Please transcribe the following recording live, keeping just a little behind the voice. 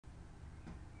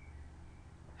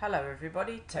Hello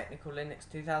everybody, Technical Linux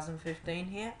 2015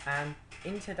 here, and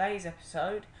in today's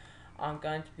episode I'm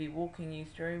going to be walking you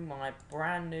through my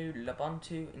brand new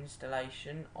Lubuntu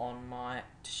installation on my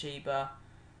Toshiba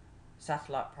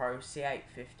Satellite Pro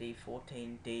C850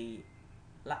 14D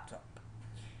laptop.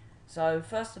 So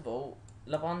first of all,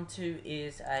 Lubuntu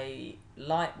is a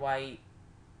lightweight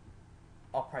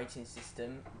operating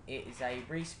system. It is a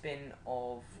respin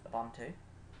of Ubuntu.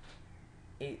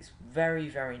 It's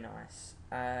very nice.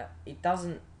 It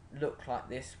doesn't look like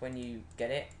this when you get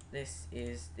it. This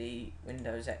is the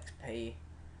Windows XP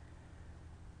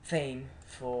theme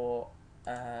for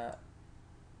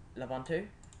Lubuntu,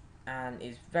 and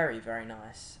is very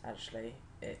nice actually.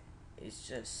 It is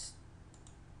just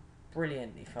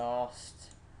brilliantly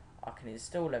fast. I can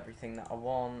install everything that I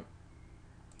want.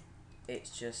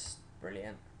 It's just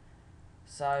brilliant.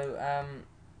 So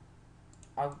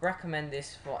I would recommend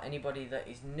this for anybody that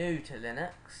is new to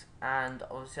Linux, and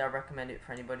obviously I recommend it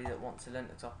for anybody that wants a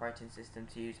Linux operating system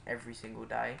to use every single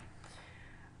day.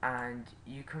 And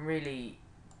you can really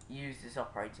use this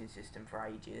operating system for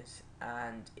ages,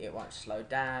 and it won't slow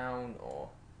down, or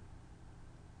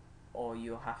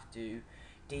you'll have to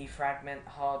defragment the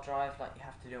hard drive like you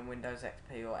have to do on Windows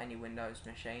XP or any Windows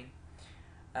machine.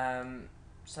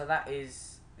 So that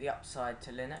is the upside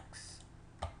to Linux,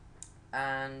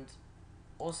 and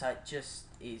also it just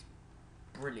is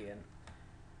brilliant.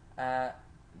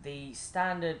 The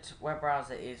standard web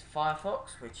browser is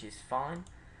Firefox, which is fine.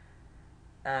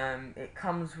 It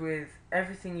comes with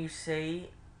everything you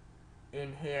see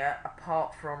in here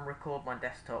apart from Record My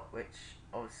Desktop, which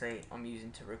obviously I'm using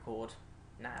to record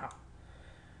now,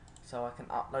 so I can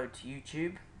upload to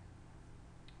YouTube.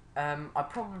 I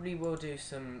probably will do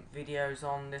some videos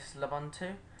on this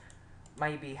Lubuntu,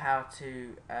 maybe how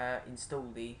to install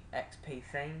the XP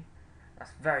theme.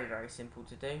 That's very simple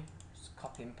to do. Just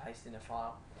copy and paste in a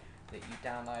file that you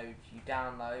download.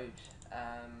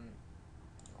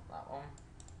 Not that one.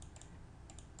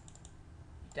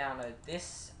 You download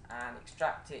this and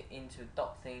extract it into a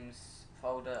 .themes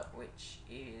folder, which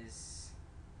is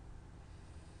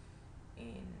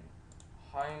in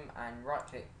Home, and right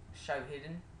click Show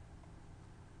Hidden,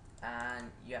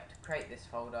 and you have to create this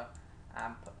folder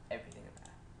and put everything in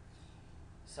there.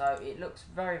 So it looks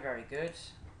very good,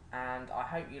 and I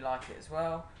hope you like it as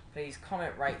well. Please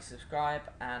comment, rate, subscribe,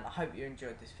 and I hope you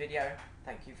enjoyed this video.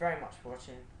 Thank you very much for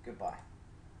watching. Goodbye.